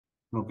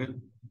Okay.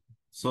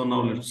 So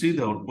now let's see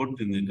the output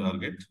in the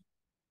target.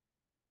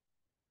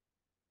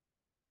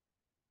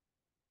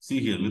 See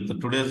here, with the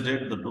today's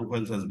date, the two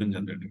files has been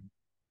generated.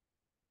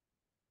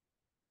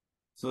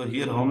 So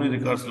here, how many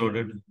records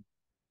loaded?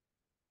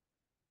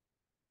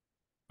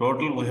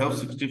 Total, we have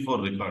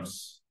 64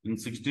 records. In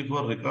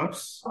 64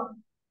 records,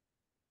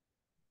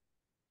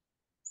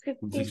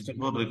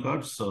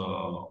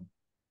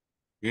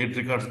 8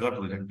 records got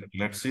rejected.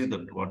 Let's see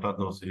that what are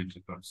those 8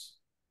 records.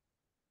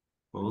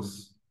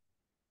 Suppose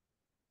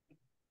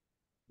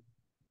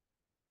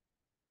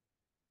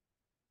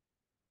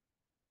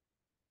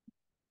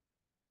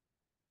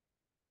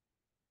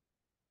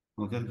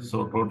okay,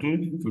 so total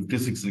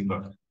 56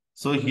 records.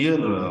 So here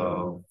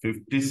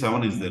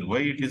 57 is there. Why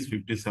it is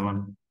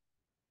 57?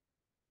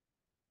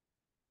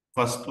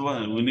 First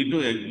one, we need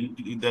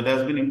to, that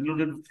has been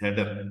included with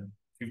header.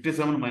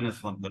 57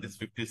 minus 1, that is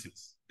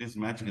 56. It is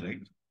matching,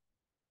 right?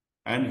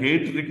 And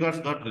 8 records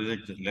got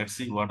rejected. Let's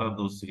see what are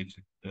those 8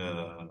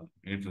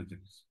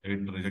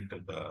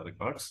 rejected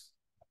records.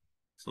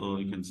 So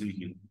you can see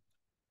here.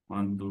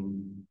 1,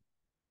 2.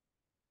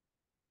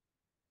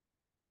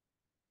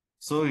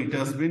 So it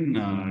has been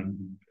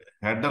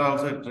header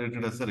also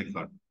treated as a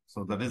record.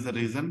 So that is the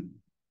reason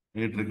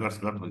 8 records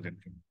got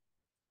rejected.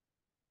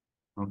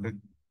 Okay.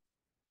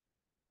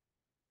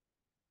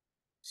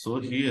 So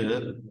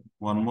here,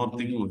 one more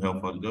thing we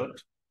have forgot.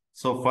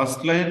 So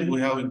first line,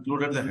 we have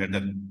included the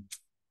header.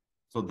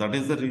 So that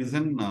is the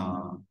reason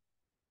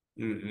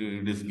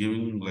it is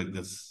giving like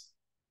this.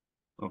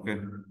 Okay.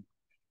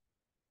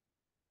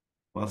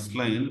 First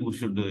line, we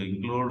should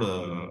include,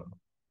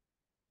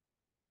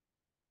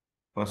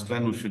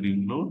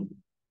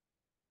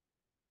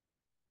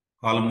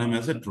 column name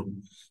as a true.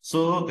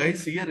 So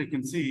guys, here you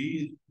can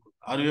see,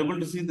 are you able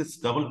to see this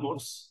double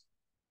quotes?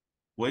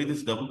 Why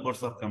these double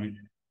quotes are coming?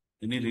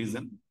 Any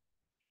reason?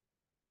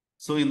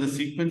 So in the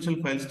sequential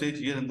file stage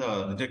here in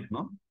the reject,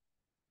 no?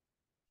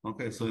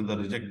 Okay, so in the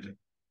reject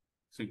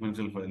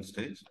sequential file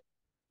stage,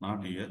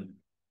 not here.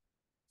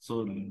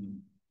 So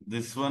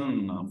this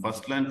one,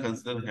 first line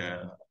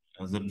consider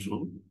as a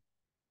true.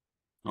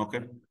 Okay.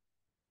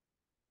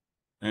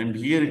 And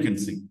here you can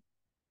see,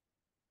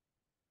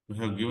 we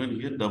have given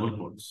here double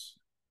quotes.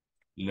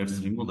 Let's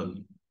remove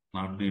that,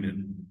 not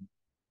needed.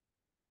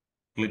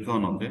 Click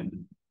on OK.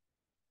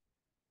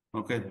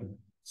 Okay.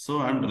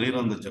 So, and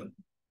rerun the job.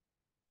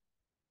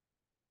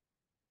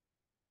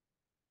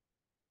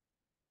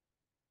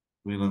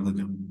 Rerun the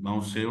job. Now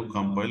save,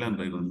 compile and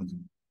rerun the job.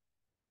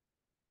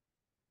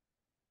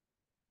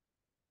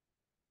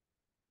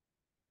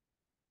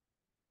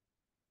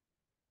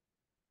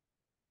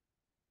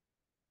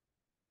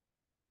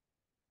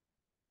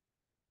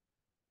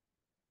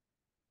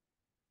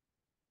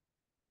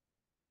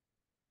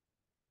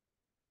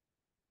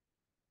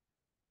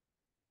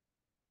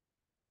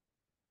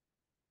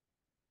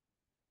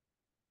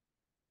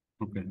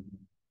 Okay.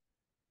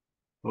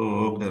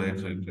 Oh, okay,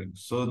 right.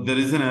 So there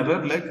is an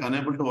error like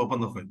unable to open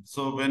the file.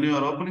 So when you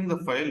are opening the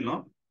file,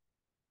 no,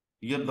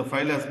 here the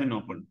file has been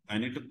opened. I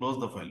need to close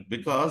the file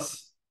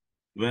because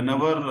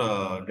whenever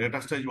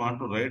DataStage want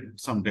to write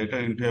some data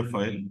into a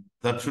file,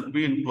 that should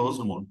be in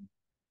closed mode.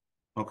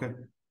 Okay.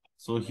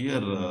 So here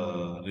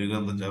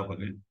rerun the job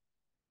again.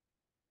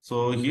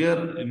 So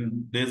here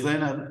in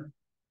designer,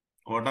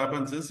 what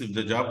happens is if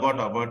the job got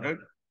aborted,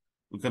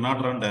 you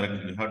cannot run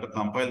directly. You have to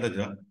compile the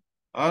job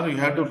or you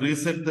have to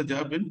reset the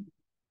job in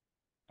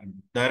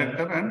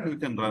director and you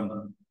can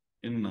run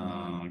in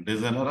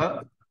designer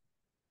or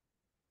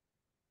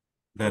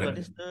So that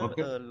director. is the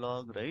Okay.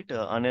 log, right?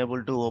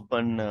 Unable to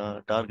open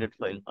target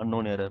file,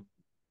 unknown error.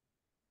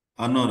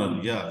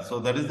 Unknown, yeah. So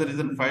that is the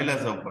reason file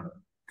has opened.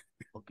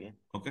 Okay.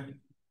 Okay.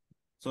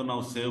 So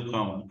now save,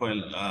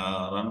 compile,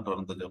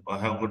 run the job. I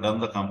have done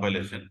the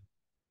compilation.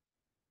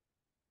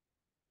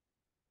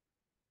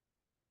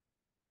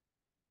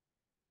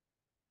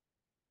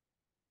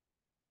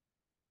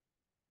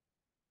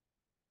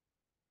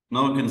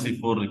 Now you can see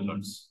 4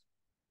 records.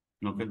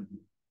 Okay.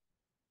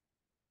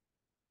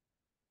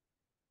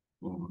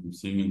 Oh, I'm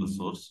seeing in the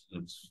source.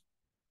 Let's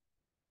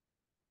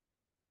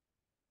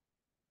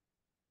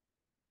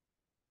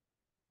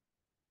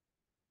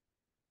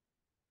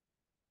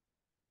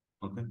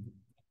okay.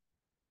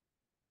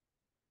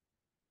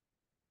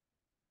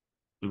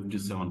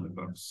 57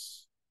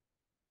 records.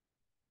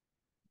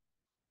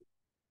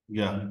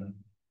 Yeah.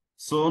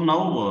 So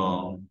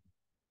now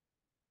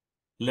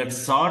let's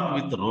start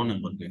with the row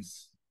number,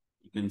 guys.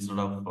 Instead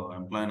of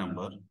employee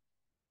number,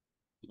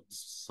 let's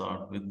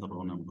start with the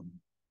row number.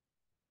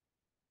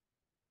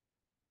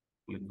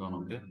 Click on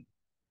OK.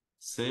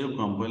 Save,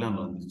 compile, and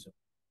run this job.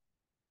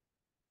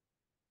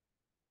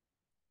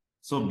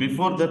 So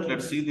before that,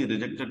 let's see the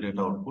rejected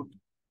data output.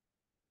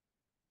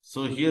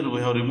 So here we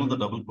have removed the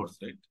double quotes,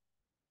 right?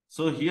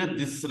 So here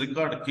this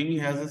record King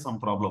has some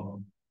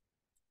problem.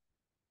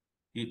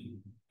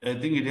 I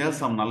think it has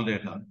some null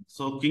data.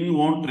 So King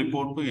won't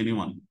report to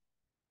anyone.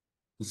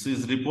 This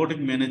is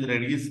reporting manager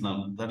ID is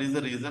null. That is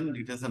the reason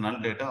it has a null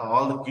data.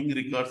 All the King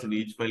records in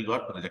each file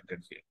got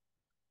rejected here.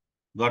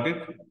 Got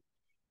it?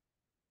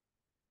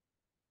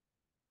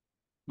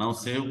 Now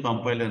save,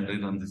 compile, and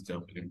rerun this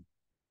job again.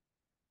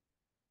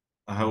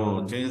 I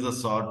have changed the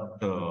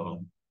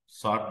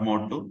sort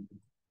mode to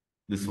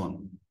this one.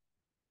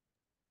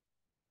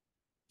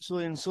 So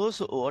in source,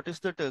 what is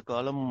that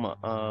column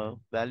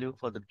value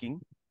for the king,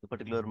 the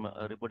particular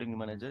reporting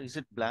manager? Is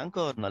it blank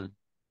or null?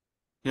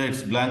 Yeah,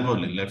 it's blank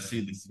only. Let's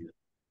see this here.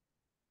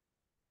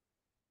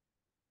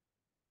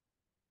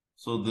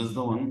 So this is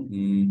the one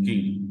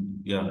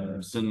king. Yeah,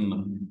 it's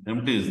in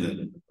empty is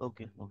there.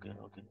 Okay.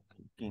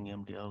 King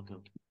empty. Okay.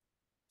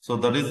 So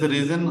that is the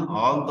reason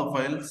all the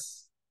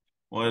files,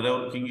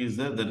 wherever king is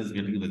there, that is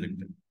getting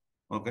rejected.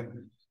 Okay.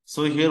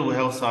 So here we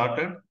have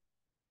sorted.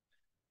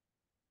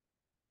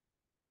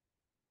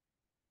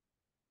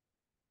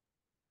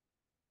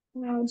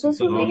 Just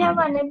The row we have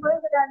number.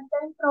 enabled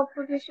runtime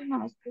propagation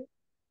as well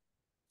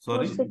for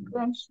Sorry.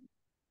 sequential.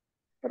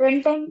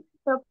 Runtime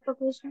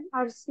propagation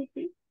RCP.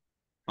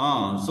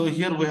 So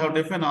here we have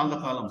defined all the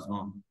columns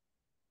now.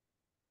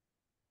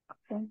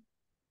 Okay.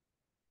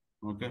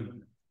 Okay.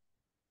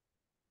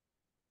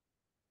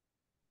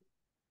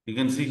 You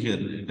can see here,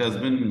 it has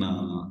been,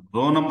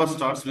 row number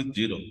starts with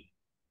 0.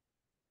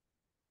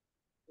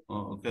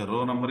 Okay,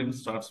 row numbering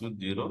starts with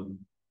 0.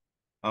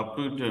 Up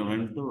to it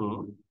went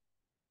to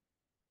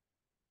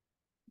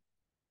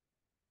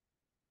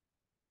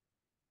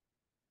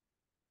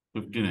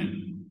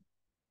 59.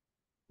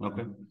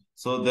 Okay.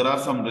 So there are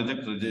some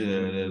rejected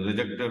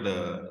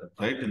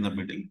right in the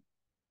middle.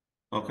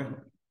 Okay.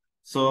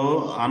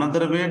 So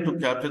another way to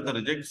capture the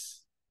rejects.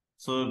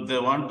 So if they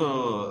want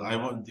to,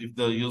 if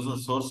the user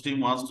source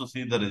team wants to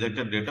see the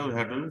rejected data, we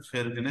have to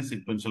share it in a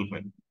sequential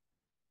file.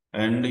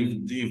 And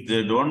if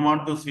they don't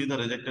want to see the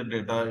rejected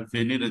data, if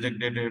any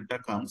rejected data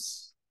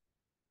comes,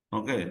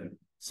 okay.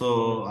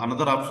 So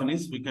another option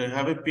is we can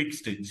have a peak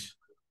stage.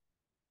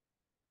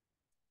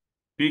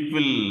 Peak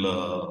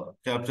will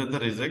capture the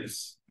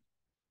rejects.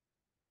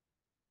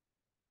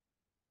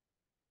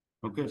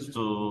 Okay,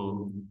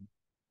 so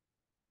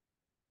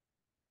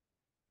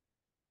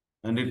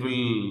and it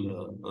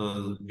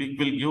will peak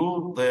will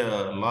give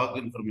the log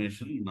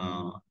information.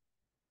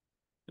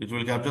 It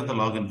will capture the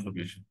log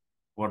information.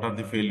 What are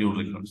the failure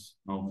records?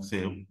 Now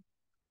save.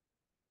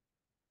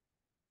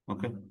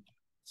 Okay,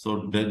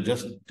 so then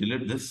just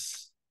delete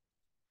this.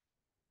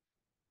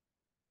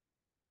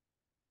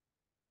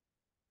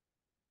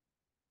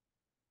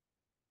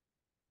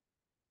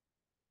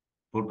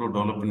 Go to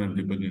development and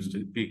debugging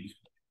stage. Peak.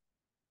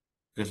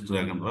 Just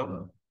drag and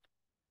drop.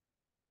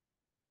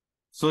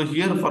 So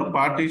here for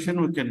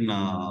partition, we can,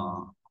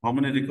 how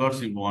many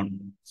records you want.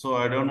 So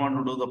I don't want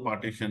to do the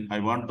partition. I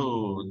want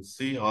to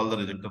see all the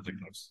rejected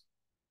records.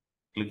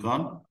 Click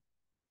on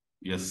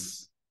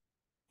yes,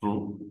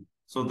 true.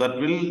 So that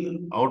will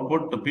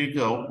output, the peak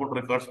output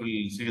records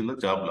will see in the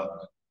job log.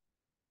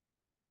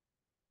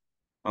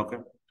 Okay.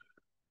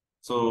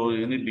 So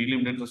any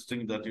delimiter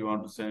string that you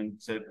want to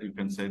set, you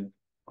can set.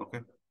 Okay.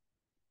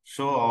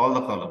 Show all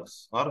the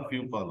columns or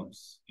few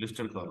columns,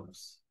 listed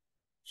columns.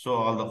 Show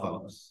all the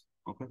columns.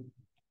 Okay.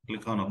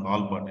 Click on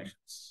all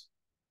partitions.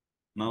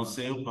 Now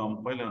save,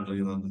 compile, and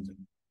rerun the job.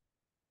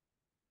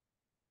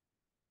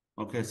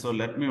 Okay, so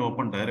let me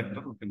open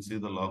director. You can see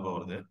the log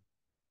over there.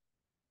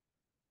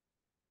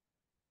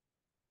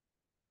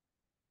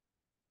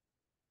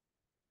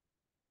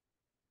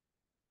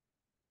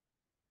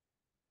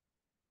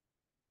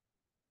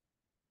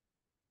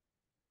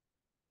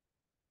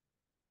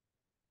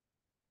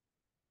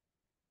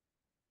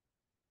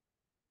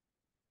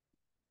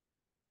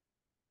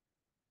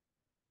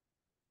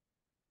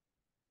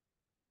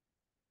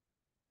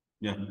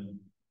 Yeah.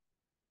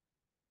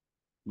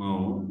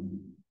 Now,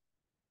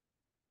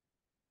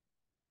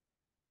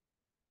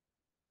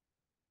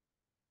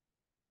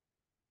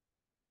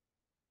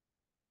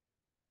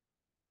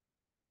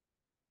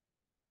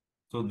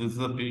 so this is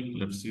the peak.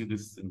 Let's see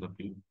this in the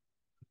peak.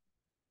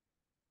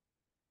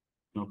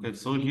 Okay,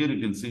 so here you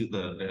can see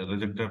the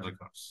rejected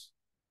records.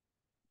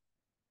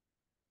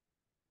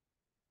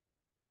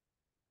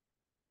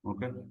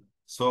 Okay,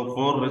 so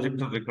 4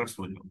 rejected records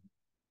will come.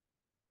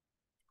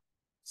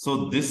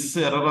 So this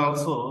error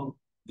also,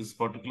 this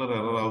particular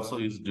error also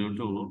is due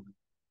to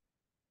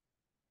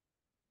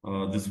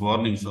this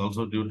warning is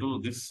also due to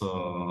this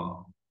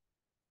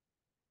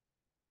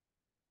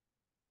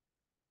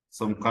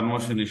some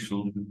conversion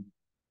issue.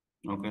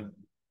 Okay.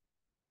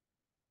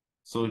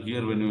 So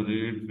here when you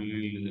read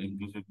field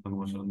implicit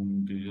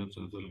conversion integers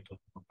result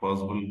of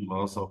possible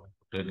loss of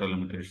data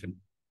limitation.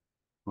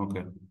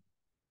 Okay.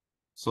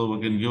 So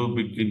we can give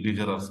big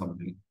integer or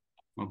something.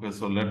 Okay,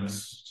 so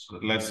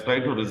let's try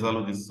to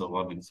resolve these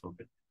warnings.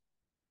 Okay.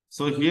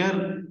 So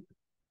here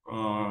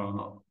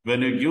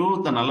when you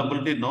give the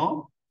nullability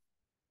no,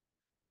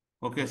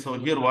 okay, so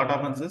here what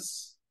happens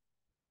is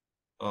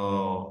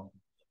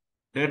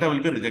data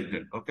will be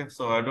rejected. Okay,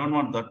 so I don't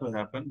want that to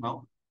happen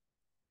now.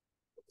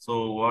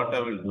 So what I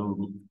will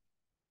do,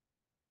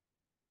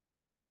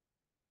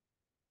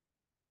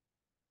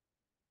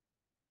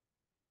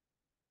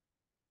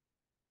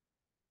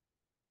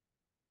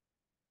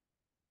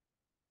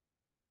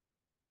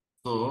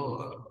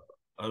 so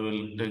I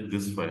will take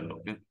this file.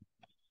 Okay,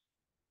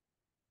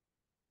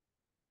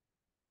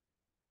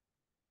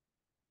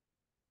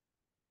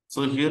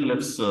 So here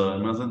let's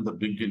imagine the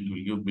big int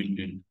will give big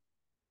int.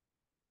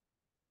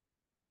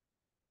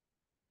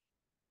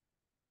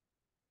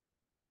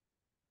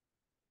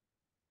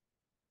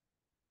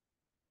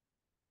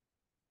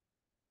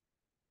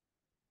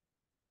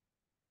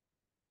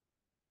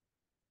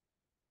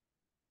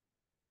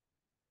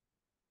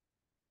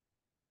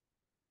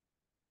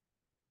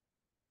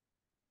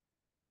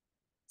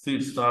 See,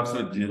 it starts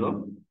with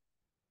 0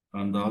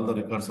 and all the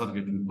records are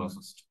getting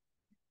processed.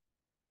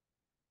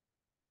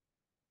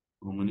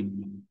 How many?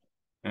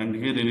 And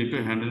here you need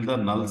to handle the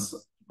nulls.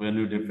 When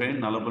you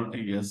define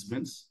nullability yes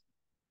means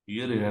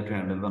here you have to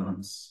handle the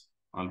nulls.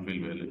 All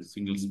field value,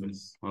 single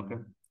space. Okay.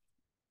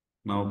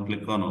 Now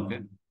click on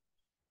OK.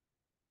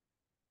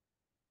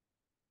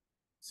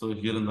 So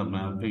here in the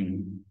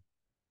mapping,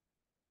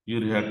 here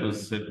you have to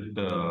set,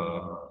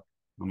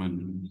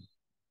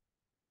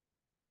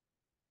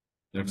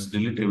 let's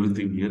delete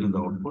everything here in the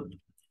output.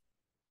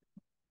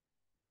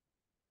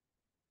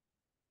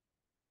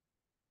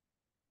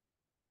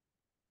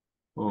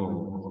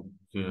 Oh,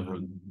 okay, I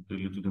have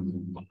deleted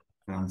in the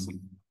cancel.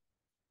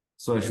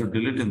 So I should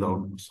delete in the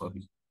output,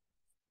 sorry.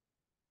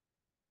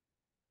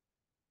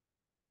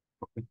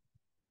 Okay.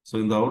 So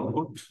in the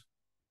output,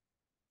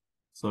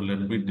 so let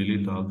me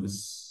delete all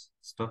this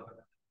stuff.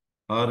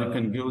 Or you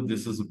can give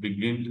this as a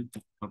big int.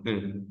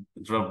 Okay.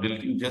 Instead of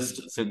deleting,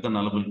 just set the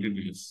nullability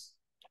to yes.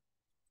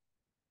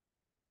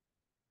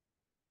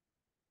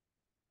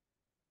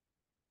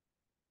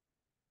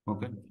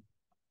 Okay.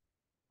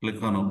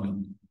 Click on OK.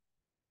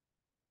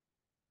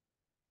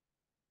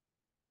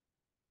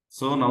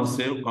 So now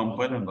save,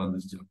 compile, and run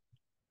this job.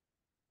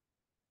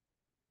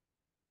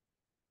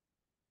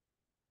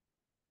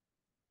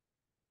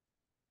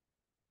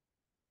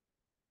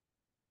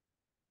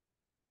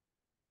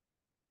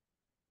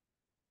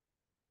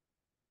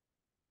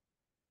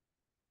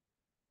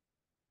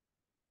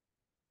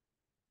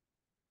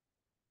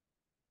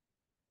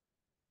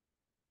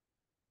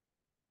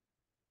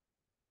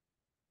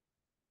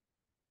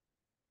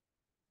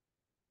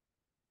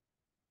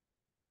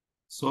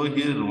 So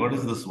here, what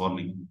is this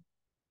warning?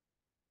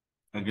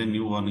 Again,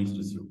 new warning is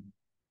received.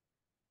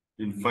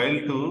 In file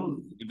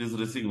 2, it is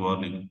receiving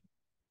warning.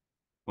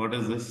 What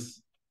is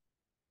this?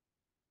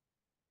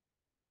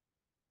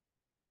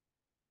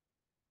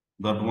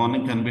 That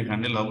warning can be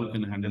handled. How we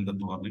can handle that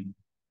warning?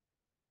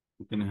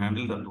 You can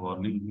handle that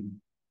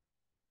warning.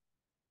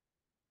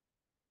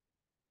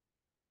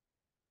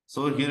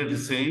 So here it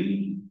is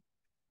saying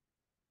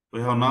you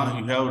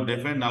have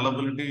defined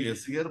nullability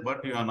yes here,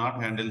 but you have not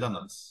handled the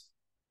nulls.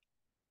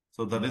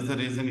 So that is the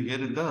reason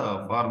here in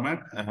the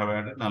format I have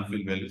added null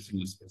field value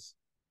single space.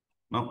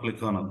 Now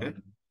click on OK.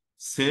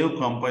 Save,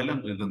 compile,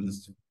 and rerun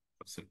this job.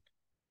 That's it.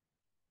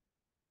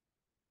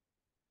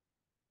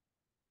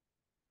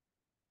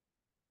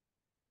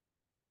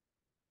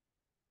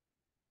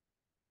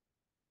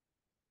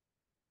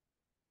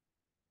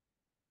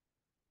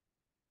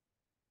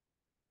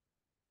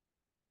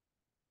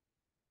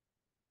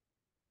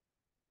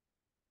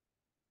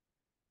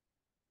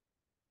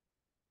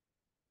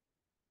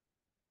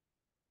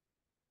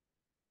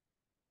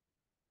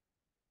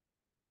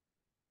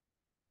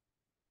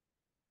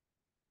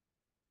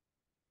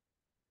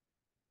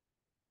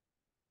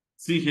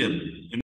 See here.